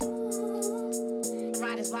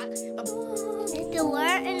The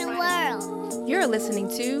Word in the World. You're listening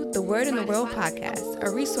to the Word in the World podcast, a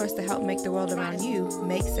resource to help make the world around you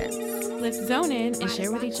make sense. Let's zone in and share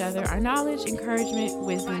with each other our knowledge, encouragement,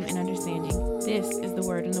 wisdom, and understanding. This is the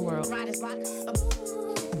Word in the World.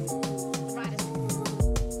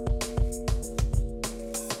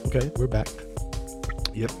 Okay, we're back.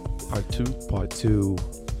 Yep. Part two,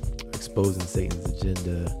 exposing Satan's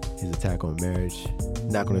agenda, his attack on marriage.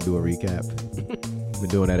 Not going to do a recap. Been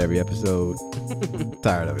doing that every episode.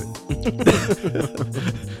 Tired of it.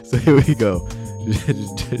 So here we go.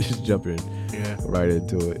 Just jumping right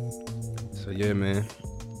into it. So yeah, man.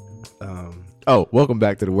 Welcome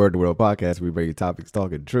back to the Word in the World podcast. We bring you topics,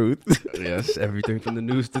 talking truth. Yes, everything from the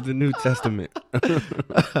news to the New Testament.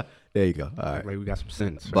 There you go. All right. Like we got some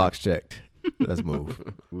sense. Right? Box checked. Let's move.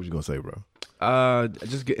 What you gonna say, bro?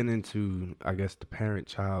 Just getting into, I guess, the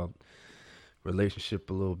parent-child relationship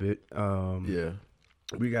a little bit. Yeah.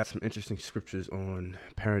 We got some interesting scriptures on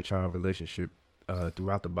parent-child relationship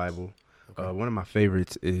throughout the Bible. Okay. One of my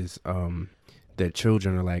favorites is that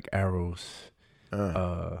children are like arrows.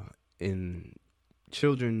 In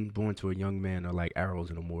children born to a young man are like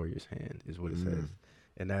arrows in a warrior's hand, is what it says.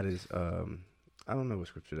 And that is, I don't know what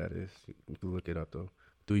scripture that is. You can look it up though.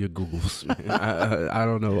 Do your Googles. I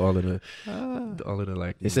don't know all of the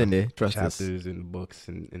like. It's in there. Trust us. chapters and the books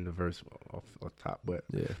and in the verse off top, but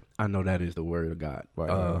Yeah. I know that is the word of God.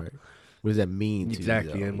 Right. What does that mean to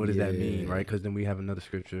Exactly, you? and what does that mean, right? Because then we have another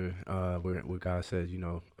scripture where God says,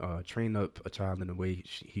 train up a child in the way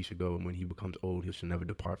he should go, and when he becomes old, he should never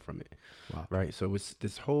depart from it. Wow. Right? So it's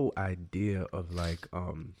this whole idea of like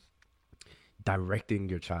directing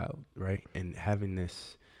your child, right? And having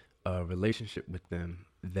this relationship with them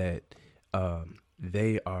that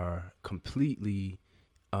they are completely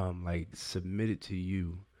like submitted to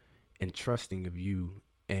you and trusting of you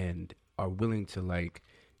and are willing to like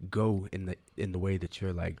go in the way that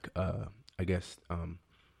you're like I guess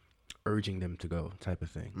urging them to go type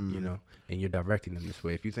of thing, and you're directing them this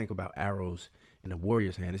way. If you think about arrows in a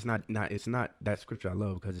warrior's hand, it's not that scripture I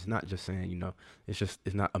love because it's not just saying,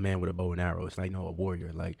 it's not a man with a bow and arrow. It's like, no, a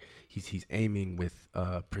warrior, like he's aiming with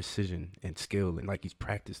precision and skill, and like he's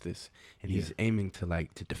practiced this, and he's aiming to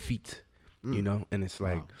defeat, and it's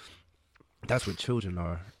like that's what children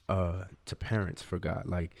are to parents for God.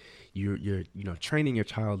 Like you're training your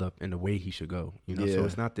child up in the way he should go. So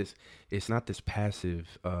it's not this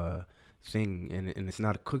passive thing, and it's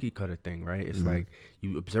not a cookie cutter thing, right? It's like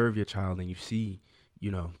you observe your child and you see,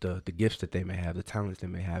 the gifts that they may have, the talents they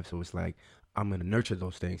may have. So it's like, I'm gonna nurture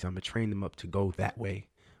those things. I'm gonna train them up to go that way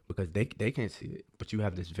because they can't see it, but you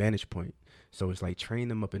have this vantage point. So it's like train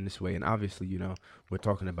them up in this way. And obviously, we're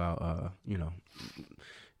talking about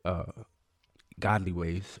godly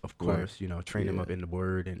ways, of course, train them up in the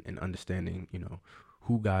word and understanding,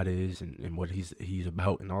 who God is and what he's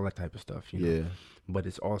about and all that type of stuff, But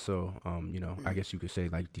it's also, I guess you could say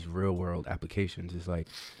like these real world applications is like,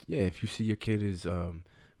 if you see your kid is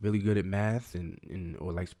really good at math and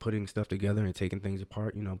or like putting stuff together and taking things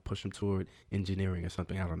apart, push them toward engineering or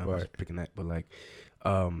something. I don't know. I was picking that, but like,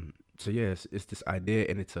 it's this idea,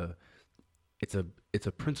 and it's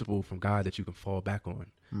a principle from God that you can fall back on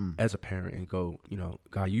as a parent and go,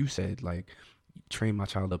 God, you said like, train my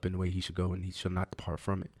child up in the way he should go and he shall not depart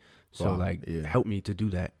from it. So help me to do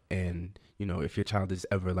that. And, if your child is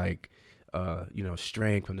ever like,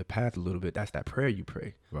 straying from the path a little bit, that's that prayer you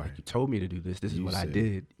pray. Right. Like, you told me to do this. This is what I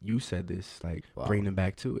did. You said this, like bring them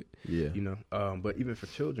back to it. Yeah. But even for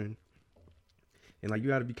children, and like, you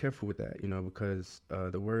got to be careful with that, because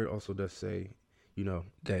the word also does say,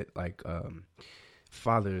 that like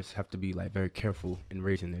fathers have to be like very careful in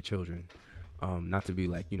raising their children, not to be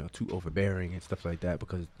like too overbearing and stuff like that,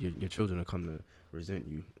 because your children will come to resent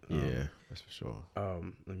you. That's for sure.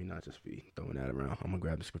 Let me not just be throwing that around. I'm gonna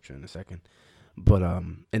grab the scripture in a second, but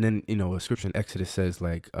and then a scripture in Exodus says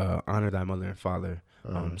like honor thy mother and father,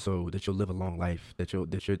 so that you'll live a long life, that your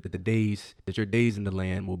days in the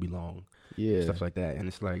land will be long, stuff like that. And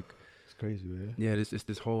it's like, Crazy, man. Yeah, it's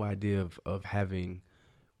this whole idea of having,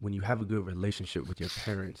 when you have a good relationship with your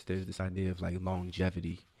parents, there's this idea of like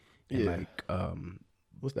longevity. And like,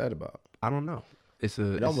 what's that about? I don't know.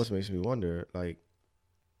 It almost makes me wonder, like,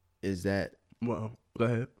 is that? Well, go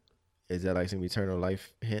ahead. Is that like some eternal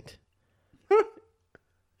life hint?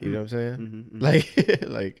 You know what I'm saying?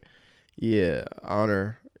 Mm-hmm. Like,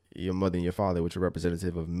 honor your mother and your father, which are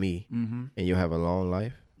representative of me, and you'll have a long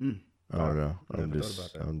life. I don't know. I'm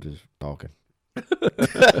just talking.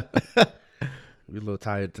 We're a little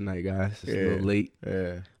tired tonight, guys. It's a little late.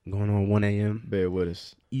 Yeah. Going on 1 a.m. Bear with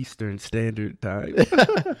us. Eastern Standard Time.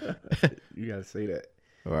 You gotta say that.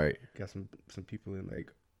 Right. Got some people in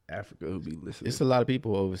like Africa will be listening. It's a lot of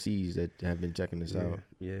people overseas that have been checking this out.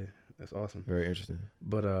 Yeah, that's awesome. Very interesting.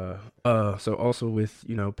 But so also with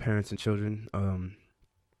parents and children,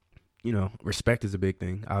 respect is a big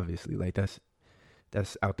thing. Obviously, like that's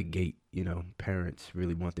out the gate. Parents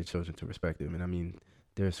really want their children to respect them, and I mean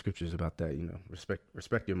there are scriptures about that.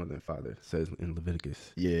 Respect your mother and father, it says in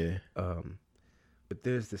Leviticus. Yeah. But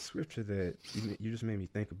there's this scripture that you just made me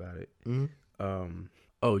think about it. Mm-hmm.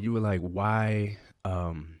 You were like, why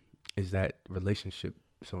is that relationship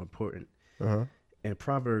so important? Uh-huh. And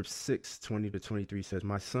Proverbs 6:20-23 says,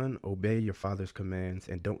 "My son, obey your father's commands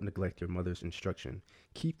and don't neglect your mother's instruction.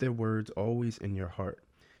 Keep their words always in your heart.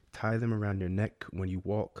 Tie them around your neck. When you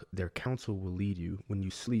walk, their counsel will lead you. When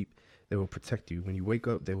you sleep, they will protect you. When you wake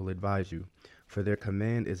up, they will advise you. For their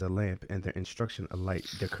command is a lamp and their instruction a light.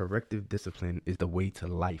 Their corrective discipline is the way to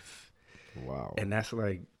life." Wow. And that's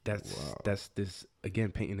this,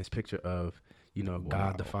 again, painting this picture of,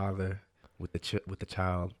 God the Father with the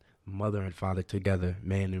child, mother and father together,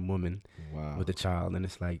 man and woman with the child. And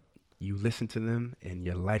it's like, you listen to them and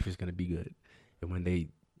your life is going to be good. And when they,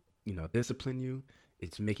 discipline you,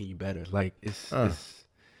 it's making you better. Like this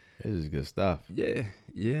is good stuff. Yeah,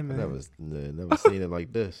 man. I never seen it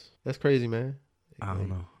like this. That's crazy, man. I don't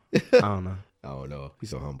know. I don't know.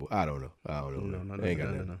 He's so humble. I don't know. No. Ain't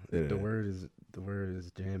got nothing. Yeah. The word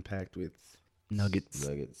is jam packed with nuggets.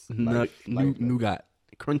 Nougat,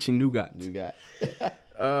 crunching nougat.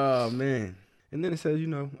 Oh man. And then it says,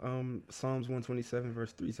 Psalms 127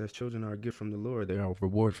 verse 3 says, "Children are a gift from the Lord; they are a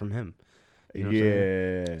reward from Him." You know what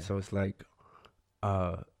I'm saying? So it's like,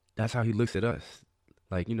 that's how He looks at us.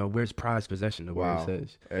 Like, where's prized possession? The word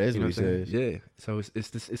says. That is what He says. Yeah. So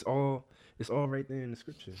it's all right there in the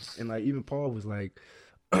scriptures. And like even Paul was like,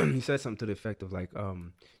 he said something to the effect of like,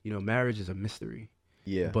 marriage is a mystery.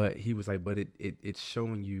 Yeah. But he was like, but it's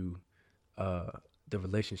showing you the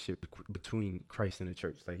relationship between Christ and the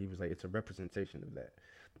church. Like he was like, it's a representation of that.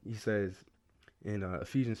 He says in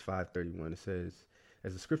Ephesians 5:31, it says,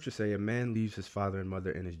 "As the scriptures say, a man leaves his father and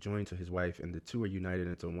mother and is joined to his wife, and the two are united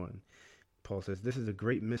into one." Paul says, "This is a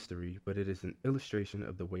great mystery, but it is an illustration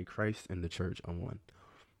of the way Christ and the church are one."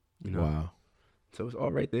 Wow. So it's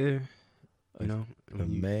all right there. A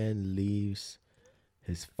man leaves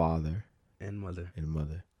his father and mother.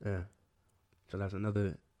 Yeah. So that's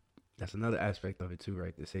another aspect of it too,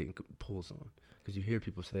 right? That Satan pulls on, because you hear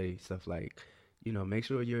people say stuff like, make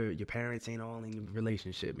sure your parents ain't all in your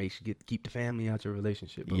relationship. Make sure keep the family out your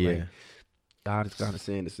relationship. But like, God is kind of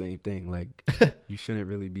saying the same thing. Like you shouldn't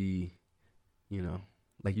really be,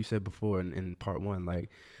 like you said before in part one,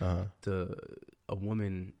 like a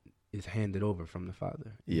woman is handed over from the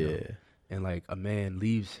father. Yeah. And like a man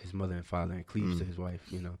leaves his mother and father and cleaves to his wife,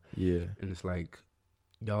 Yeah. And it's like,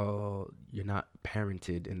 you're not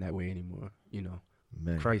parented in that way anymore,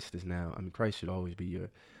 Man. Christ is now, Christ should always be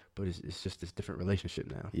but it's just this different relationship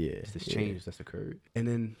now. Yeah. It's this change that's occurred. And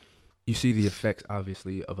then you see the effects,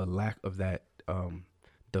 obviously, of a lack of that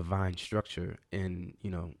divine structure in,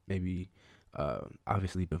 maybe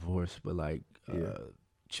obviously divorce, but like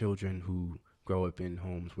children who grow up in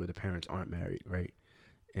homes where the parents aren't married, right?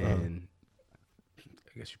 And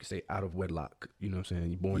I guess you could say out of wedlock, you know what I'm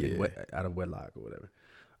saying? You're born out of wedlock or whatever.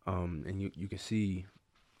 And you can see,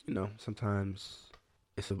 sometimes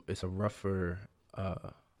it's a rougher,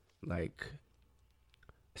 like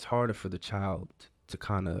it's harder for the child to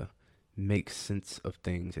kind of make sense of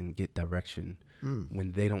things and get direction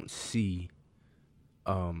when they don't see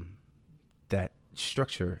that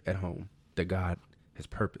structure at home that God has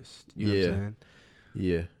purposed. You know what I'm saying?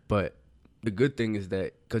 Yeah. But the good thing is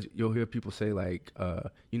that, because you'll hear people say like, I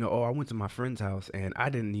went to my friend's house and I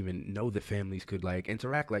didn't even know that families could like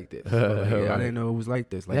interact like this. I didn't know it was like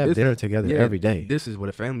this. Like, they have dinner together every day. This is what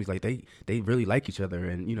a family's like. They really like each other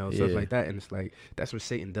and stuff like that. And it's like, that's what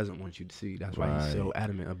Satan doesn't want you to see. That's why he's so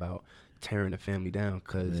adamant about tearing the family down,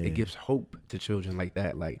 because it gives hope to children like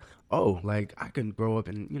that. Like, like I can grow up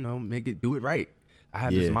and do it right. I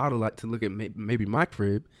have this model like to look at. Maybe my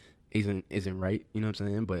crib isn't right. You know what I'm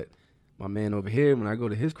saying? But my man over here, when I go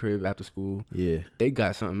to his crib after school, they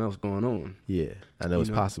got something else going on. Yeah, I know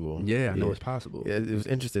it's possible. Yeah, I know it's possible. Yeah, it was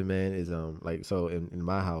interesting, man. Is like, so in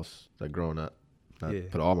my house, like growing up, not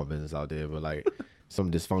put all my business out there, but like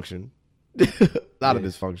some dysfunction, a lot of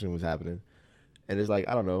dysfunction was happening, and it's like,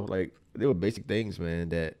 I don't know, like there were basic things, man,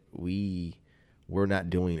 that we were not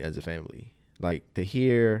doing as a family. Like to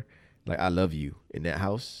hear like "I love you" in that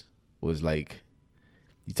house was like,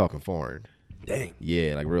 you talking foreign. Dang.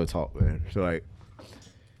 Yeah, like real talk, man. So like,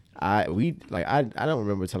 I don't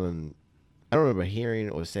remember hearing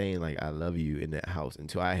or saying like "I love you" in that house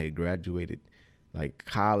until I had graduated like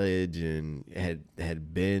college and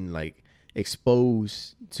had been like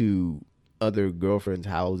exposed to other girlfriends'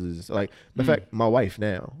 houses. Like, in fact, my wife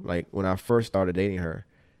now, like when I first started dating her,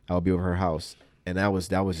 I would be over her house, and that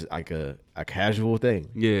was like a casual thing.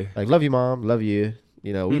 Yeah. Like, love you, mom, love you.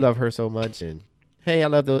 You know, we love her so much, and hey, I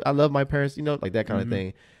love my parents. You know, like that kind of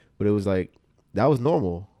thing. But it was like that was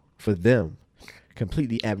normal for them,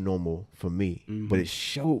 completely abnormal for me. But it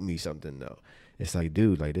showed me something though. It's like,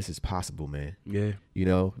 dude, like this is possible, man. Yeah. You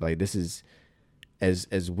know, like this is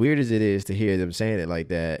as weird as it is to hear them saying it like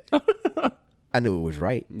that. I knew it was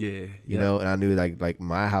right. Yeah. You know, and I knew like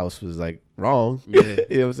my house was like wrong. Yeah.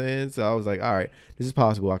 You know what I'm saying? So I was like, all right, this is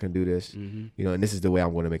possible. I can do this. You know, and this is the way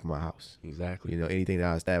I'm going to make my house. Exactly. You know, anything that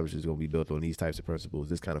I establish is going to be built on these types of principles,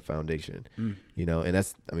 this kind of foundation. You know, and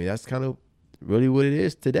that's kind of really what it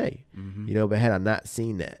is today. You know, but had I not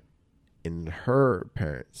seen that in her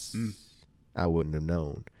parents, I wouldn't have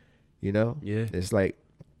known. You know? Yeah. It's like,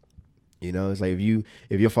 you know, it's like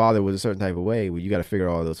if your father was a certain type of way, well, you got to figure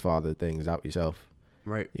all those father things out yourself.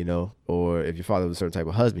 Right. You know, or if your father was a certain type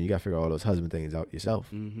of husband, you got to figure all those husband things out yourself.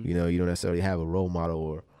 You know, you don't necessarily have a role model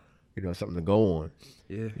or, you know, something to go on.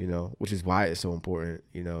 Yeah. You know, which is why it's so important,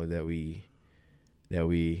 you know, that we,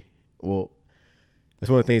 well,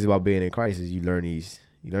 that's one of the things about being in Christ is you learn these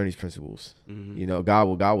principles. You know, God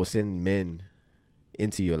will send men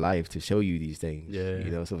into your life to show you these things. Yeah. You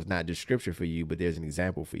know, so it's not just scripture for you, but there's an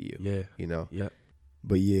example for you. Yeah. You know? Yeah.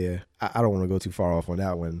 But yeah, I don't want to go too far off on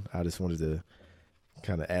that one. I just wanted to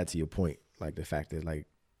kind of add to your point, like the fact that like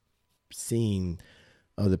seeing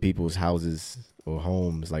other people's houses or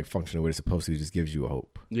homes like function the way they're supposed to just gives you a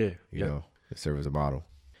hope. Yeah. You know, it serves as a model.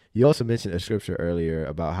 You also mentioned a scripture earlier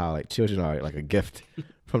about how like children are like a gift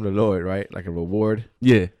from the Lord, right? Like a reward.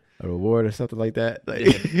 Yeah. A reward or something like that.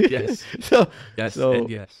 Like, Yes. Yes.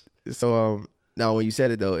 So now when you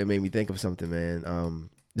said it though, it made me think of something, man.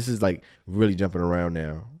 This is like really jumping around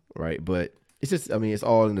now, right? But it's just, it's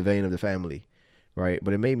all in the vein of the family, right?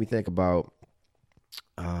 But it made me think about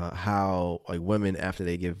how like women after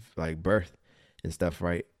they give like birth and stuff,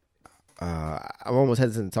 right? I'm almost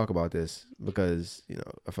hesitant to talk about this because, you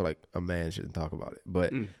know, I feel like a man shouldn't talk about it.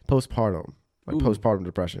 But postpartum, like postpartum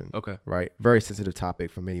depression. Okay. Right. Very sensitive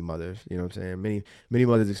topic for many mothers. You know what I'm saying? Many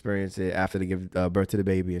mothers experience it after they give birth to the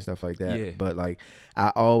baby and stuff like that. Yeah. But like, I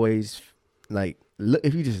always like,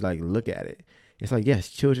 if you just like look at it, it's like, yes,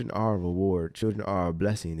 children are a reward. Children are a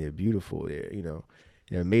blessing. They're beautiful. They're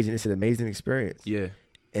amazing. It's an amazing experience. Yeah.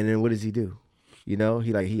 And then what does he do? You know,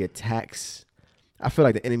 he attacks. I feel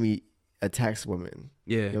like the enemy attacks women.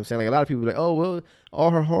 Yeah. You know what I'm saying? Like a lot of people are like, oh, well,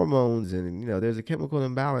 all her hormones and, you know, there's a chemical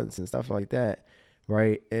imbalance and stuff like that.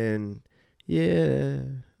 Right. And yeah,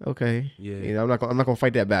 okay. Yeah. You know, I'm not going to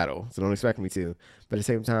fight that battle. So don't expect me to. But at the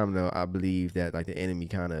same time, though, I believe that like the enemy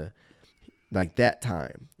kind of like that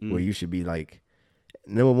time where you should be like,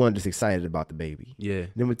 number one, just excited about the baby. Yeah.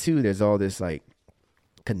 Number two, there's all this like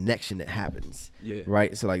connection that happens. Yeah.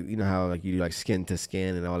 Right. So like, you know how like you do like skin to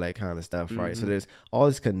skin and all that kind of stuff. Right. So there's all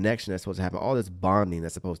this connection that's supposed to happen, all this bonding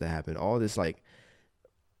that's supposed to happen, all this like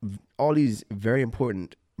all these very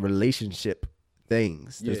important relationship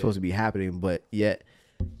things that's supposed to be happening, but yet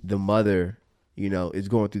the mother, you know, is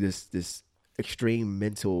going through this extreme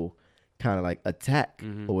mental kind of like attack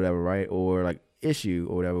or whatever, right? Or like issue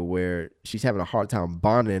or whatever, where she's having a hard time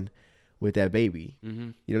bonding with that baby.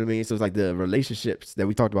 You know what I mean? So it's like the relationships that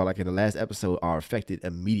we talked about like in the last episode are affected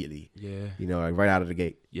immediately. Yeah. You know, like right out of the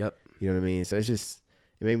gate. Yep. You know what I mean? So it's just,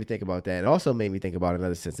 it made me think about that. It also made me think about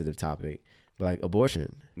another sensitive topic, like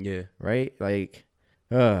abortion. Yeah. Right? Like,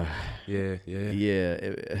 man,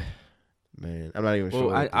 I'm not even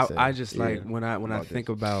sure. I just like when I think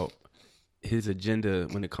about his agenda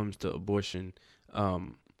when it comes to abortion,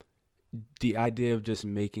 the idea of just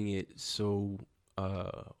making it so,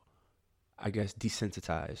 I guess,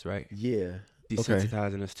 desensitized, right? Yeah.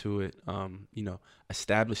 Desensitizing us to it, you know,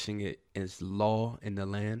 establishing it as law in the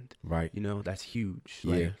land, right? You know, that's huge.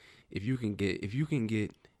 Yeah. Like, if you can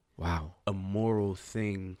get immoral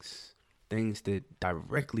things that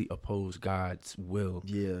directly oppose God's will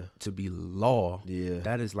to be law,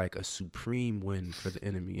 that is like a supreme win for the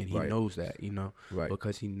enemy. And he knows that, you know,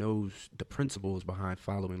 because he knows the principles behind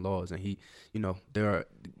following laws. And he, you know, the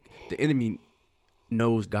enemy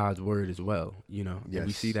knows God's word as well, you know. And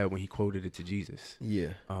we see that when he quoted it to Jesus.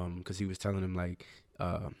 Yeah. Because he was telling him like,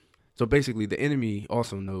 so basically the enemy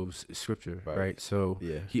also knows scripture, right? So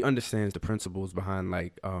he understands the principles behind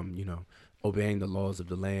like, you know, obeying the laws of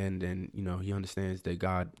the land, and you know he understands that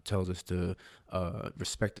God tells us to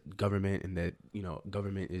respect government, and that you know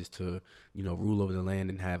government is to you know rule over the land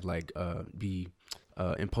and have like be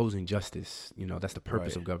imposing justice. You know, that's the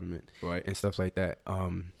purpose of government, Right. and stuff like that.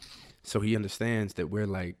 So he understands that we're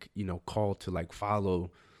like, you know, called to like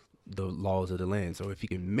follow the laws of the land. So if he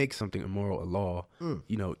can make something immoral a law,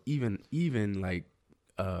 you know, even like,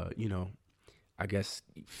 you know, I guess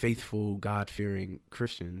faithful, God-fearing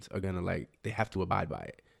Christians are gonna like, they have to abide by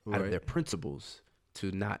it out of Right. their principles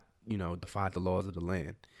to not, you know, defy the laws of the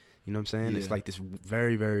land. You know what I'm saying? It's Yeah. like this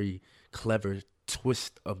very, very clever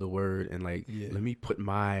twist of the word, and like, let me put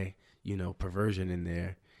my, you know, perversion in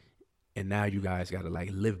there, and now you guys got to like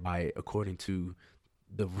live by it according to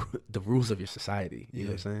the rules of your society. You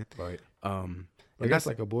know what I'm saying? Right. And I guess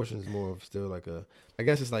like abortion is more of still like a. I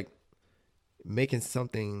guess it's like making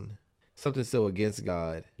something so against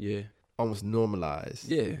God yeah, almost normalized.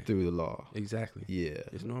 Yeah. Through the law. exactly. Yeah.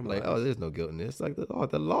 It's Like, normalized. oh, there's no guilt in this. Like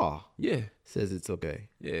the law Yeah, says it's okay.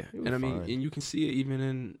 yeah. It was And I mean, fine. and you can see it even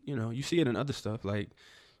in, you know, you see it in other stuff like,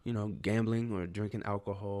 you know, gambling or drinking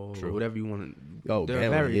alcohol or whatever you want to. Oh, there are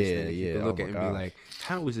gambling, various yeah, things. yeah. People look Oh at it my and be gosh. like,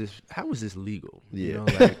 how is this legal? Yeah. You know,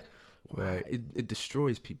 like, Right. it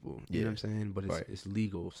destroys people. You know what I'm saying? But Right. it's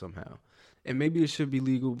legal somehow. And maybe it should be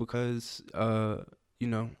legal because, you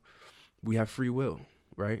know, we have free will,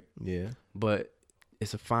 right? Yeah. But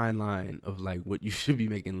it's a fine line of like what you should be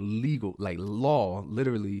making legal, like law,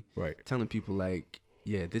 literally Right. telling people like,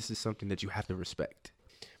 yeah, this is something that you have to respect.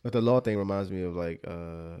 But the law thing reminds me of like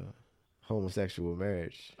homosexual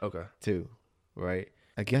marriage Okay. too, right?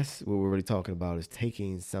 I guess what we're really talking about is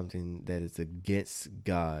taking something that is against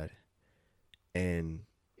God and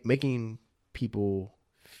making people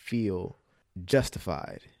feel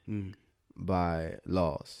justified Mm. by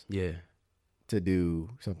laws Yeah. to do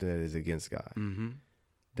something that is against God. Mm-hmm.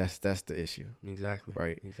 That's the issue, Exactly.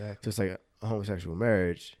 right? Exactly. Just like a homosexual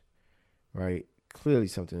marriage, right? Clearly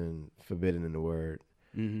something forbidden in the word.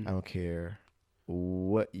 Mm-hmm. I don't care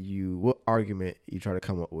what argument you try to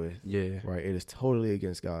come up with, Yeah. right? It is totally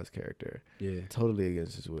against God's character, Yeah. totally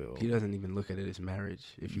against His will. He doesn't even look at it as marriage.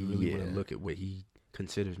 If you really want Yeah. to look at what he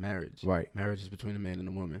considers marriage, Right. Marriage is between a man and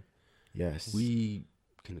a woman. Yes. We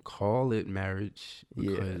can call it marriage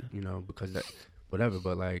because Yeah. you know, because that whatever,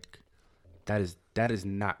 but like that is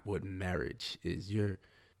not what marriage is.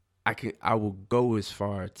 I will go as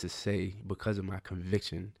far to say, because of my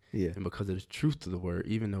conviction Yeah. and because of the truth to the word,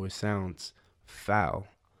 even though it sounds foul,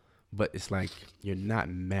 but it's like you're not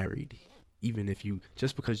married. Even if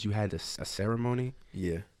just because you had a ceremony,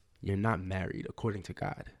 Yeah. you're not married according to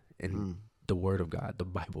God and the word of God, the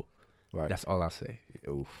Bible. Right. That's all I'll say.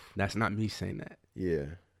 Oof. That's not me saying that.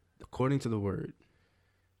 Yeah. According to the word,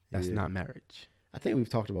 that's Yeah. not marriage. I think we've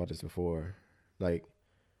talked about this before. Like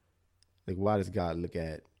why does God look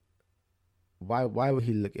at why would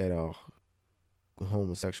He look at a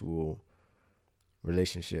homosexual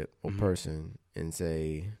relationship or Mhm. person and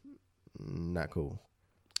say not cool,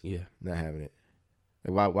 Yeah. not having it?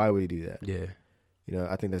 Like why would He do that? Yeah. You know,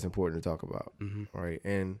 I think that's important to talk about, Mm-hmm. right?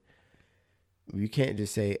 And you can't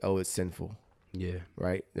just say, "Oh, it's sinful," Yeah.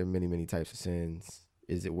 right? There are many, many types of sins.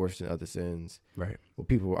 Is it worse than other sins? Right. Well,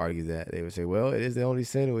 people will argue that. They would say, "Well, it is the only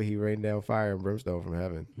sin where He rained down fire and brimstone from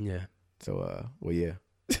heaven." Yeah. So, well, yeah,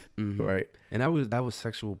 Mhm. right. And that was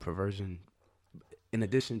sexual perversion, in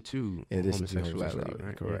addition to In addition to homosexuality, homosexuality,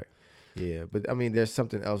 right? correct? Yeah, but I mean, there's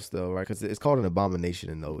something else though, right? Because it's called an abomination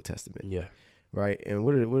in the Old Testament, Yeah. right? And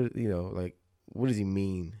what you know, like, what does He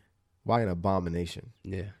mean? Why an abomination?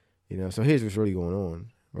 Yeah. You know, so here's what's really going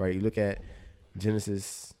on, right? You look at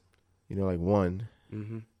Genesis, you know, like 1,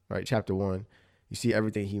 Mm-hmm. right? Chapter 1, you see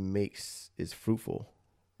everything He makes is fruitful,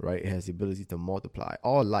 right? It has the ability to multiply.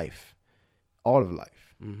 All of life,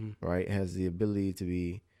 Mm-hmm. right? It has the ability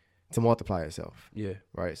to multiply itself, Yeah.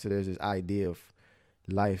 right? So there's this idea of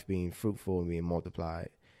life being fruitful and being multiplied.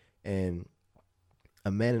 And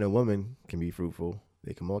a man and a woman can be fruitful.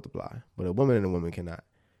 They can multiply. But a woman and a woman cannot.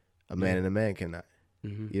 A man Yeah. and a man cannot.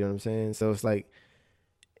 Mm-hmm. You know what I'm saying? So it's like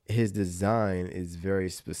His design is very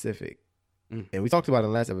specific. Mm. And we talked about in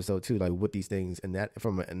the last episode too, like what these things and that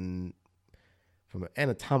from an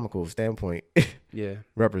anatomical standpoint Yeah.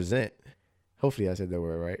 represent. Hopefully I said that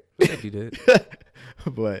word right. I think you did.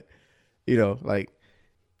 But you know, like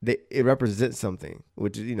it represents something,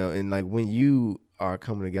 which is, you know, and like when you are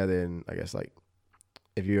coming together, and I guess like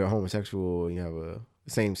if you're a homosexual and you have a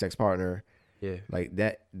same-sex partner, Yeah. like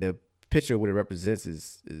that, the picture of what it represents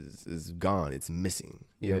is gone. It's missing.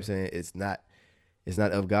 You know what I'm saying? It's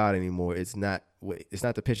not of God anymore. It's not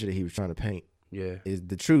the picture that He was trying to paint. Yeah. Is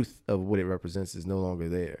the truth of what it represents is no longer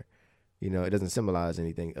there. You know, it doesn't symbolize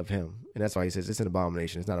anything of Him, and that's why He says it's an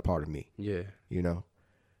abomination. It's not a part of me. Yeah. You know,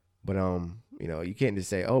 but you know, you can't just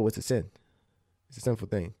say, "Oh, it's a sin. It's a sinful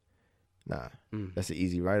thing." Nah, Mm. that's an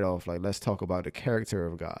easy write-off. Like, let's talk about the character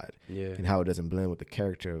of God Yeah. and how it doesn't blend with the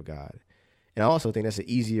character of God. And I also think that's an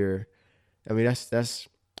easier. I mean, that's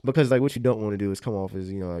because like what you don't want to do is come off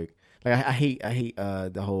as, you know, like I hate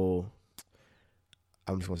the whole.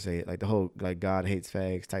 I'm just gonna say it, like the whole like God hates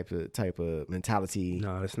fags type of mentality.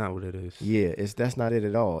 No, that's not what it is. Yeah, that's not it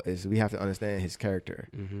at all. It's we have to understand his character,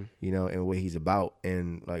 Mm-hmm. you know, and what he's about,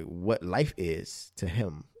 and like what life is to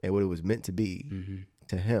him, and what it was meant to be Mm-hmm.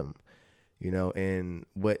 to him, you know, and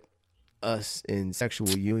what us in sexual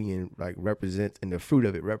union like represents, and the fruit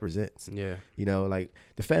of it represents. Yeah. You know, like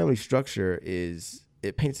the family structure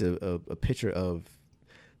it paints a picture of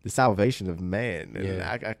the salvation of man. And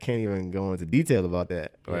Yeah. I can't even go into detail about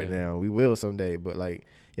that right Yeah. now. We will someday, but like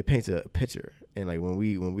it paints a picture. And like when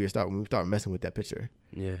we start messing with that picture,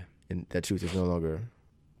 Yeah. and that truth is no longer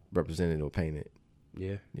represented or painted.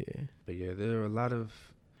 Yeah. Yeah. But yeah, there are a lot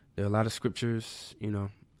of scriptures, you know,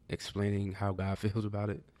 explaining how God feels about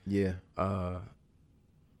it. Yeah.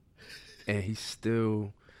 And he's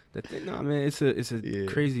still the thing. No, man, it's a Yeah.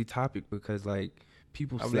 crazy topic because like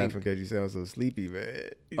people I'm think. laughing because you sound so sleepy, man.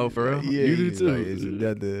 Oh, for real? Yeah, You do he's too. Like, it's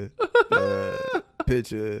another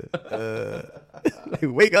picture. Like,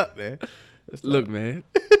 wake up, man. Look, man,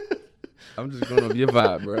 I'm just going off your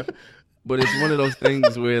vibe, bro. But it's one of those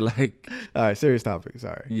things where like, All right, serious topic.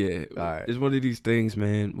 Sorry. yeah, All right. it's one of these things,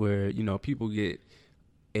 man, where you know people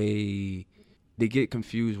they get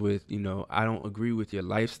confused with, you know, I don't agree with your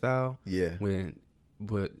lifestyle Yeah.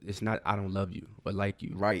 but it's not I don't love you or like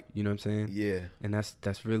you. Right. You know what I'm saying? Yeah. And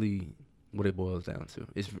that's really what it boils down to.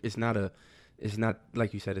 It's not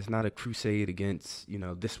like you said, it's not a crusade against, you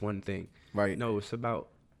know, this one thing. Right. No, it's about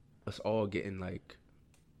us all getting like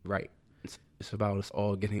right. It's about us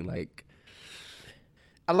all getting like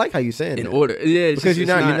I like how you saying in that. order. Yeah, it's Because just-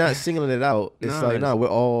 you're it's not singling it out. It's No, like, no, we're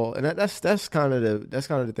all, and that's kind of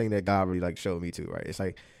the thing that God really like showed me too, right? It's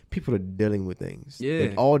like people are dealing with things, Yeah.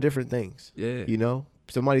 and all different things. Yeah. You know,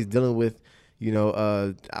 somebody's dealing with, you know,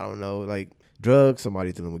 I don't know, like drugs.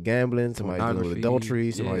 Somebody's dealing with gambling. Somebody's dealing with Pornography.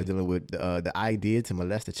 adultery. Somebody's Yeah. dealing with the idea to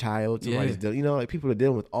molest a child. Somebody's Yeah. dealing, you know, like people are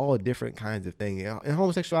dealing with all different kinds of things. And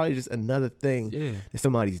homosexuality is just another thing Yeah. that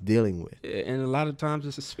somebody's dealing with. Yeah, and a lot of times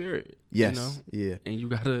it's a spirit. Yes. You know? Yeah. And you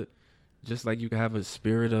gotta, just like you can have a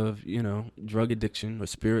spirit of, you know, drug addiction or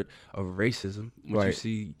spirit of racism, which you Right.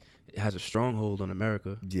 see it has a stronghold on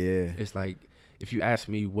America. Yeah. It's like, if you ask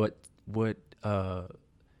me what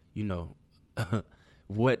you know,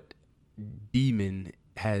 what demon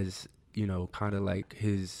has, you know, kind of like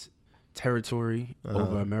his territory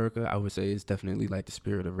over America, I would say it's definitely like the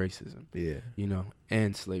spirit of racism, Yeah. you know,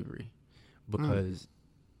 and slavery, because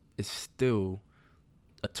it's still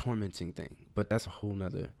a tormenting thing, but that's a whole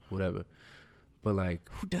nother whatever. But like,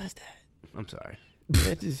 Who does that? I'm sorry,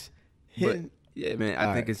 That just but hitting. yeah, man, I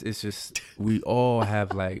All think right. it's just we all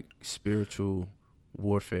have like spiritual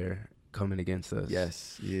warfare coming against us.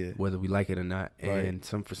 Yes. Yeah. Whether we like it or not. Right. And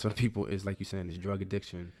for some people it's like you saying, it's drug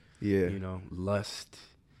addiction, Yeah. you know, lust,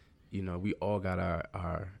 you know, we all got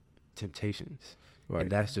our temptations. Right.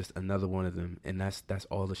 And that's just another one of them. And that's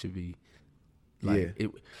all it should be. Like, Yeah.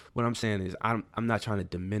 What I'm saying is I'm not trying to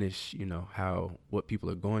diminish, you know, what people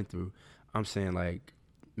are going through. I'm saying like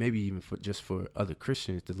maybe even for other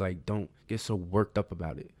Christians to like don't get so worked up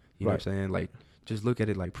about it. You know what I'm saying? Like just look at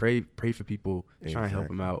it like pray for people, try and help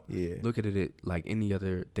them out. Yeah. Look at it like any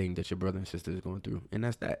other thing that your brother and sister is going through, and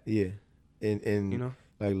that's that. Yeah. And You know?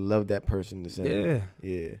 like love that person the same. Yeah.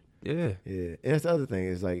 Yeah. Yeah. Yeah. And that's the other thing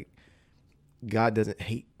is like God doesn't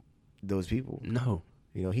hate those people. No.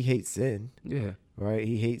 You know, he hates sin, Yeah. right?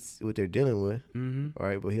 He hates what they're dealing with, Mm-hmm.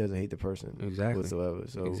 right? But he doesn't hate the person Exactly. whatsoever.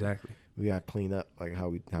 So Exactly. we gotta clean up like how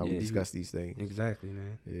we Yeah, discuss these things. Exactly,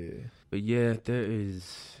 man. Yeah. But yeah, there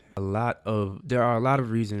are a lot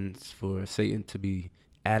of reasons for Satan to be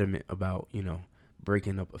adamant about, you know,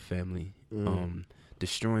 breaking up a family,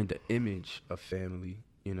 destroying the image of family,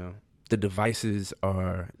 you know. The devices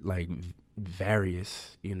are like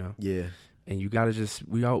various, you know. Yeah. And you gotta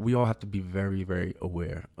we all have to be very, very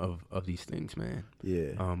aware of these things, man.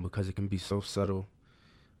 Yeah. Because it can be so subtle.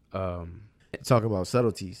 Talking about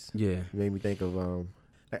subtleties. Yeah. You made me think of like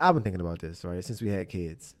I've been thinking about this, right? Since we had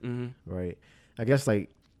kids. Mm-hmm. Right. I guess like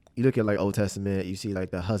you look at like Old Testament, you see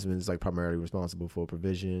like the husband's like primarily responsible for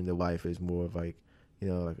provision. The wife is more of like, you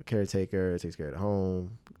know, like a caretaker, takes care of the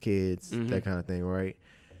home, kids, that kind of thing, right?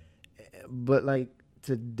 But like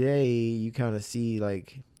today, you kind of see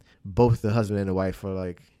like both the husband and the wife are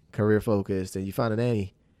like career focused, and you find a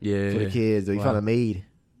nanny Yeah. for the kids, or you Wow. find a maid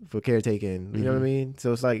for caretaking. You know what I Mhm. mean?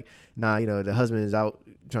 So it's like, nah, you know, the husband is out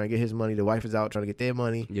trying to get his money, the wife is out trying to get their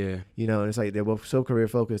money. Yeah. You know, and it's like they're both so career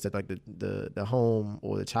focused that like the home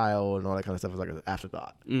or the child and all that kind of stuff is like an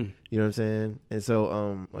afterthought. Mm. You know what I'm saying? And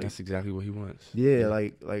so like That's exactly what he wants. yeah,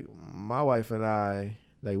 like my wife and I,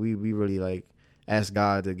 like we really like asked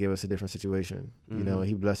God to give us a different situation. You know, and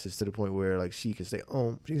he blessed us to the point where like she can stay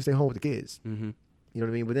home with the kids. Mm-hmm. You know what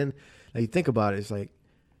I mean? But then like you think about it, it's like,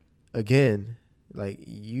 again, like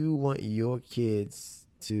you want your kids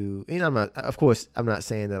to, and I'm not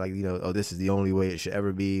saying that like, you know, oh, this is the only way it should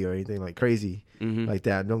ever be or anything like crazy Mm-hmm. like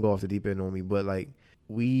that. Don't go off the deep end on me. But like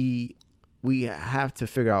we have to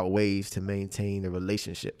figure out ways to maintain the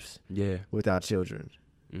relationships Yeah. with our children.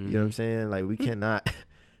 Mm-hmm. You know what I'm saying? Like we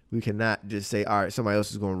cannot just say, all right, somebody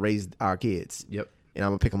else is going to raise our kids. Yep. And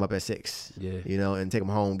I'm going to pick them up at 6. Yeah. You know, and take them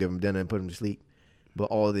home, give them dinner and put them to sleep. But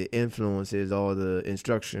all the influences, all the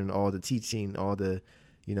instruction, all the teaching, all the,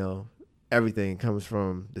 you know, everything comes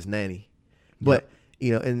from this nanny. But,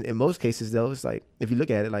 you know, in most cases, though, it's like, if you look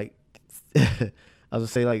at it, like, I was going to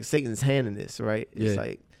say, like, Satan's hand in this, right? It's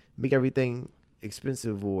like, make everything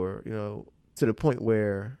expensive or, you know, to the point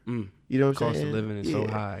where, you know what I'm saying? Cost of living is so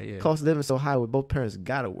high. Yeah. Cost of living so high where both parents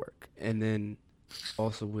got to work. And then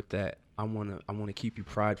also with that, I wanna keep you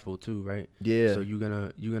prideful too, right? Yeah. So you're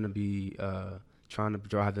gonna be trying to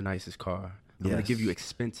drive the nicest car. I'm gonna Yes. give you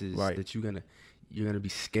expenses Right. that you're gonna be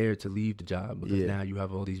scared to leave the job because Yeah. now you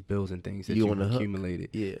have all these bills and things that You you've on the hook. accumulated.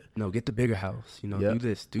 Yeah. No, get the bigger house. You know, Yep. do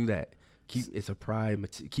this, do that. It's a pride.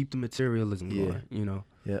 Keep the materialism Yeah. going. You know.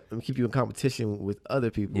 Yeah, and keep you in competition with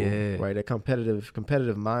other people, Yeah. right? That competitive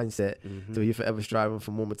mindset. Mhm. So you're forever striving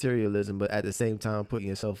for more materialism, but at the same time putting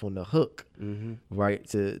yourself on the hook, Mm-hmm. right?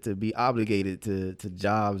 To be obligated to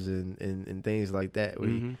jobs and things like that, where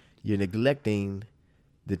Mhm. you're neglecting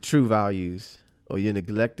the true values, or you're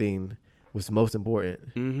neglecting what's most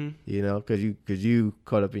important. Mm-hmm. You know, because you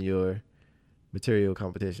caught up in your material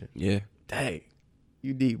competition. Yeah. Dang,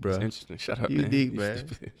 you deep, bro. It's interesting. Shut up, You man. deep, man.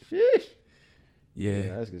 Sheesh.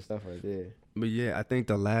 Yeah. That's good stuff right there. But yeah, I think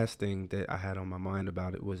the last thing that I had on my mind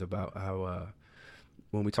about it was about how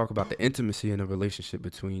when we talk about the intimacy in a relationship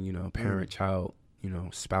between, you know, parent, child, you know,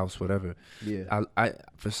 spouse, whatever. Yeah. I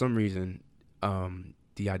for some reason,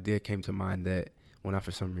 the idea came to mind that, well, not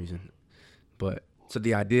for some reason, but so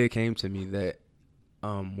the idea came to me that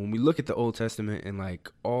when we look at the Old Testament and like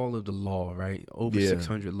all of the law, right, over Yeah.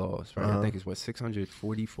 600 laws, right? Uh-huh. I think it's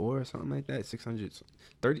 644 or something like that,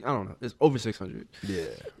 630. I don't know. It's over 600. Yeah.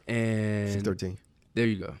 And 13. there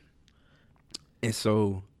you go. And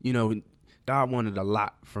so, you know, God wanted a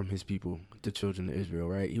lot from his people, the children of Israel,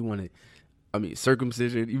 right? He wanted, I mean,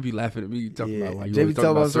 circumcision. You be laughing at me talking about why you Jamie always talk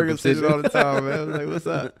talk about circumcision all the time, man. I was like, what's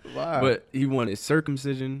up? Wow. But he wanted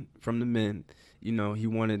circumcision from the men. You know, he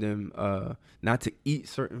wanted them not to eat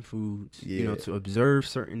certain foods, you know, Yeah. to observe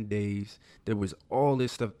certain days. There was all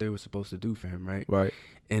this stuff they were supposed to do for him, right? Right.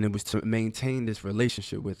 And it was to maintain this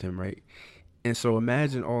relationship with him, right? And so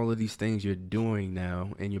imagine all of these things you're doing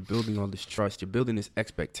now, and you're building all this trust. You're building this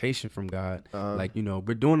expectation from God. Like, you know,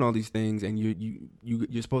 we're doing all these things, and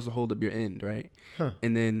you're supposed to hold up your end, right? Huh.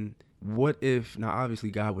 And then what if, now obviously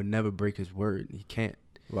God would never break his word. He can't.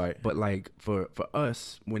 Right. But like for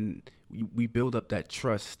us, when we build up that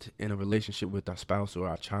trust in a relationship with our spouse or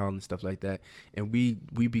our child and stuff like that, and we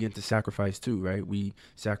begin to sacrifice too, right? We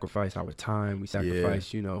sacrifice our time, we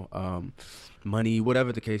sacrifice, you know, money,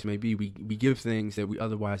 whatever the case may be. We give things that we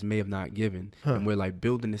otherwise may have not given, and we're like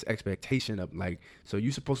building this expectation up, like, so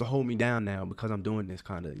you're supposed to hold me down now because I'm doing this,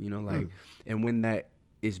 kind of, you know, like, and when that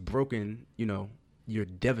is broken, you know, you're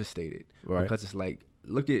devastated, Right. because it's like,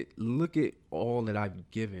 look at all that I've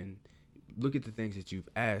given. Look at the things that you've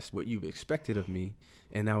asked, what you've expected of me.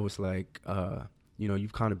 And I was like, you know,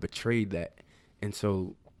 you've kind of betrayed that. And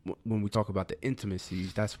so when we talk about the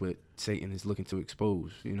intimacies, that's what Satan is looking to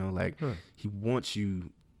expose, you know, like he wants you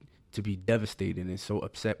to be devastated and so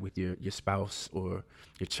upset with your spouse or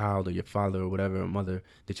your child or your father or whatever, or mother,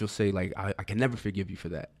 that you'll say like, I can never forgive you for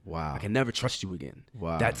that. Wow. I can never trust you again.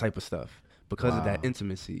 Wow. That type of stuff because of that Wow.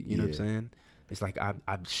 intimacy. You know what I'm Yeah. saying? It's like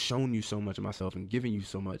I've shown you so much of myself and given you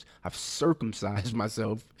so much. I've circumcised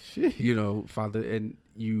myself, you know, Father, and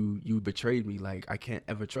you betrayed me. Like, I can't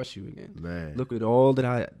ever trust you again. Man. Look at all that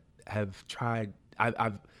I have tried.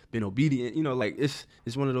 I've been obedient. You know, like it's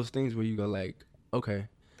one of those things where you go like, okay,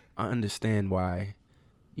 I understand why.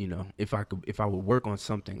 You know, if I would work on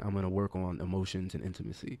something, I'm gonna work on emotions and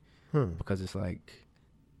intimacy, because it's like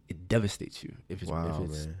it devastates you if it's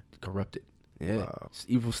man. corrupted. Yeah, Wow. it's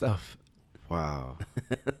evil stuff. Wow.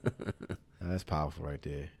 That's powerful right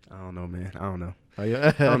there. I don't know, man. I don't know. Oh,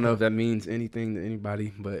 yeah. I don't know if that means anything to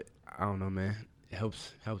anybody, but I don't know, man. it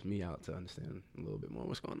helps me out to understand a little bit more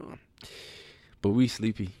what's going on. But we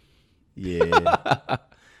sleepy. Yeah.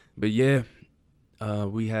 But yeah,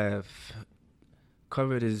 we have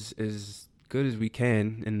covered as good as we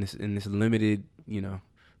can in this limited,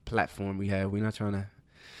 platform we have. We're not trying to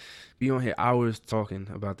be on here hours talking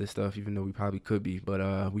about this stuff, even though we probably could be.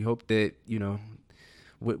 But we hope that,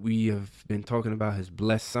 what we have been talking about has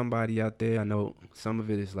blessed somebody out there. I know some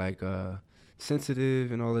of it is like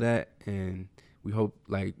sensitive and all of that, and we hope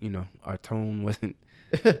our tone wasn't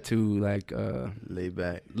too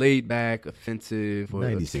laid back, offensive,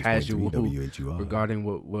 or casual WHUR. regarding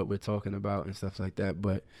what we're talking about and stuff like that.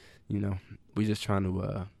 But we're just trying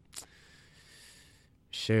to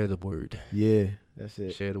share the word. Yeah, that's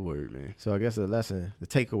it. Share the word, man. So I guess the lesson, the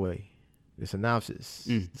takeaway, the synopsis,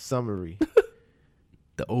 the summary,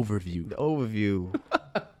 The overview. the overview.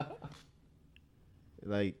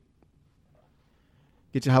 Like,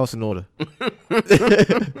 get your house in order.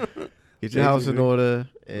 Get your house in order.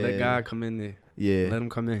 And Let God come in there. Yeah. Let him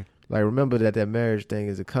come in. Like, remember that marriage thing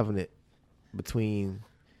is a covenant between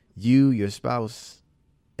you, your spouse,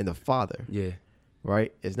 and the Father. Yeah.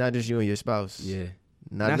 Right? It's not just you and your spouse. Yeah.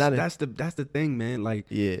 Not That's the thing, man. Like,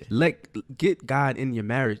 yeah. get God in your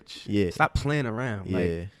marriage. Yeah. Stop playing around. Yeah.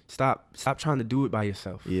 Like, stop trying to do it by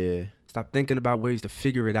yourself. Yeah. Stop thinking about ways to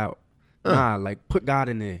figure it out. Nah, like, put God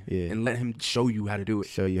in there. Yeah. And let him show you how to do it.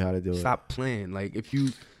 Show you how to do it. Stop playing. Like, if you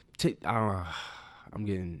take, I'm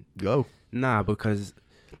getting, Go. nah, because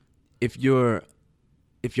if your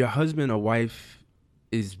husband or wife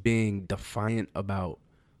is being defiant about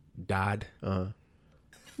God,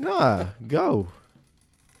 Nah, go.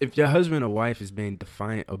 if your husband or wife is being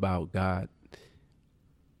defiant about God,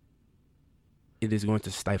 it is going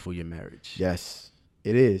to stifle your marriage. Yes,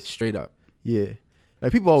 it is. Straight up. Yeah.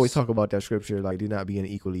 Like, people always talk about that scripture, like, do not be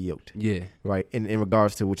unequally yoked. Yeah. Right? In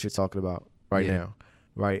regards to what you're talking about right Yeah. now.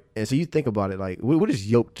 Right? And so you think about it, like, what does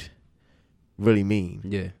yoked really mean?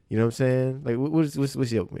 Yeah. You know what I'm saying? Like,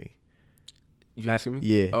 what's yoke mean? You asking me?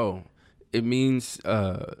 Yeah. Oh, it means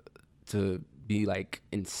to be like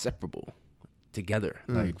inseparable together,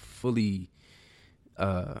 like fully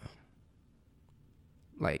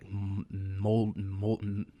like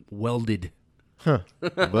welded. Huh.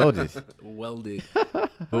 Welded. Welded.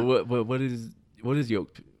 But what is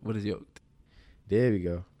yoked? What is yoked? There we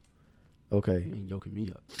go. Okay. You ain't yoking me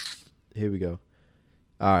up. Here we go.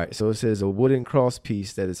 All right. So it says a wooden cross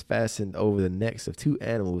piece that is fastened over the necks of two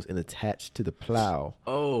animals and attached to the plow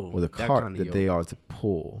Oh, or the that cart kinda that yoke. they are to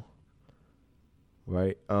pull.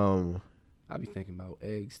 Right. I be thinking about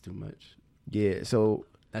eggs too much. Yeah. So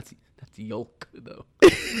That's yolk though.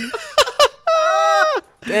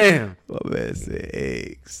 Damn. my man said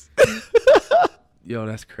eggs. Yo,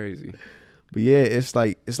 that's crazy. But yeah, it's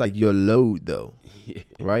like your load though, Yeah.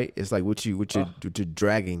 right? It's like what you're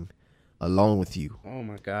dragging along with you. Oh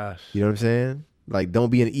my gosh. You know what I'm saying? Like, don't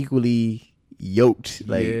be unequally yoked.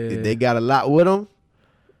 Like, Yeah. if they got a lot with them,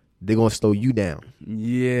 they're gonna slow you down.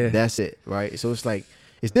 Yeah. That's it, right? So it's like,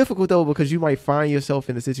 it's difficult though, because you might find yourself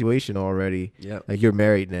in a situation already. Yep. Like, you're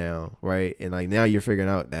married now, right? And like, now you're figuring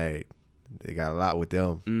out that they got a lot with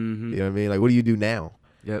them. Mm-hmm. You know what I mean? Like, what do you do now?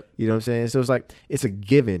 Yep. You know what I'm saying? So it's like, it's a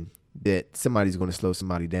given that somebody's going to slow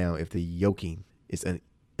somebody down if the yoking is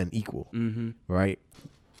unequal, Mm-hmm. right?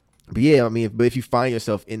 But yeah, I mean, but if you find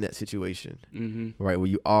yourself in that situation, Mm-hmm. right, where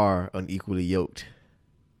you are unequally yoked,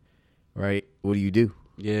 right, what do?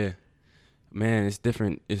 Yeah. Man, it's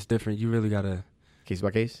different. It's different. You really gotta. Case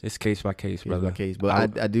by case? It's case by case, Case brother. by case.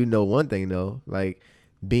 But I do know one thing, though, like,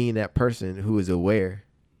 being that person who is aware,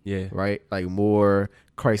 Yeah. right, like more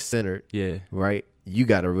Christ-centered, Yeah. right, you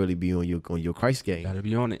got to really be on your Christ game. Gotta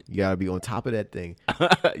be on it. You got to be on top of that thing.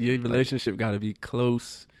 Your relationship gotta be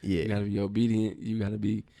close. Yeah. You gotta be obedient. You gotta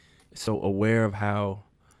be so aware of how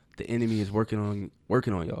the enemy is working on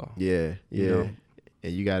y'all. Yeah, yeah. You know?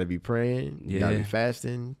 And you got to be praying. You got to be Yeah.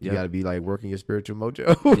 fasting. You Yep. got to be like working your spiritual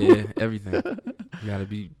mojo. Yeah. Everything. You gotta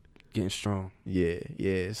be getting strong. yeah,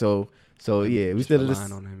 yeah. So yeah, we Just still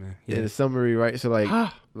relying on that, man. in Yeah. the summary, right? So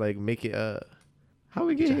like make it how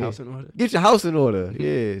we get Get your here? house in order. Get your house in order.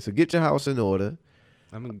 Yeah. So get your house in order.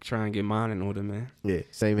 I'm gonna try and get mine in order, man. Yeah,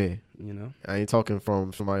 same here. You know. I ain't talking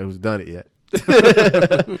from somebody who's done it yet.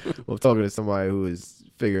 I'm talking to somebody who is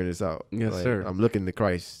figuring this out. Yes, Like, sir. I'm looking to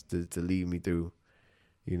Christ to lead me through,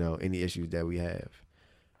 any issues that we have.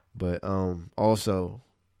 But also,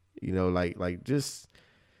 like just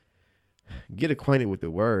get acquainted with the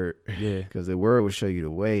word, Yeah. because the word will show you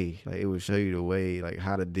the way. Like, it will show you the way, like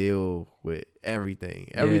how to deal with everything.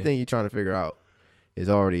 Yeah. Everything you're trying to figure out is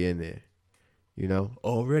already in there.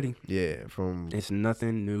 Already. Yeah, from It's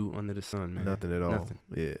nothing new under the sun, man. nothing at all. Nothing.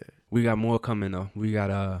 Yeah. We got more coming though. We got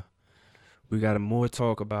a more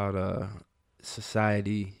talk about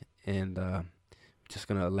society, and just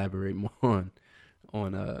gonna elaborate more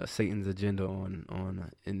on Satan's agenda on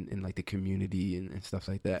in like the community and stuff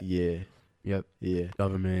like that. Yeah. Yep. Yeah.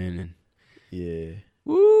 Government and Yeah.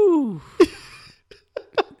 woo.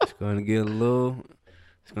 It's gonna get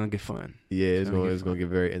it's gonna get fun. Yeah, it's gonna gonna get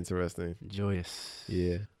very interesting. Joyous.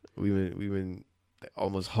 Yeah. We've been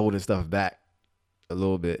almost holding stuff back a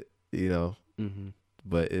little bit, you know. Mm-hmm.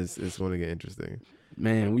 But it's gonna get interesting.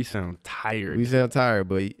 Man, we sound tired. We sound tired,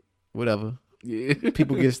 but whatever. Yeah.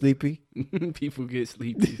 People get sleepy. People get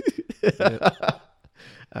sleepy.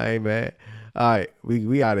 I ain't mad. All right,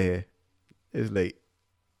 we out of here. It's late.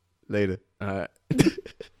 Later. All right.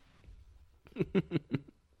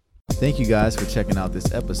 Thank you guys for checking out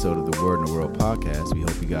this episode of the Word in the World podcast. We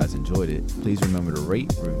hope you guys enjoyed it. Please remember to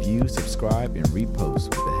rate, review, subscribe, and repost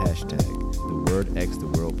with the hashtag The Word X The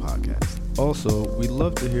World podcast. Also, we'd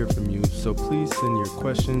love to hear from you, so please send your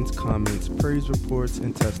questions, comments, praise reports,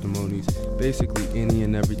 and testimonies. Basically any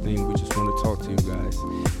and everything. We just want to talk to you guys.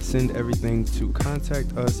 Send everything to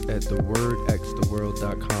contact us at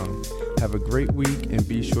thewordxtheworld.com. Have a great week, and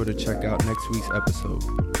be sure to check out next week's episode.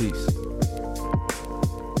 Peace.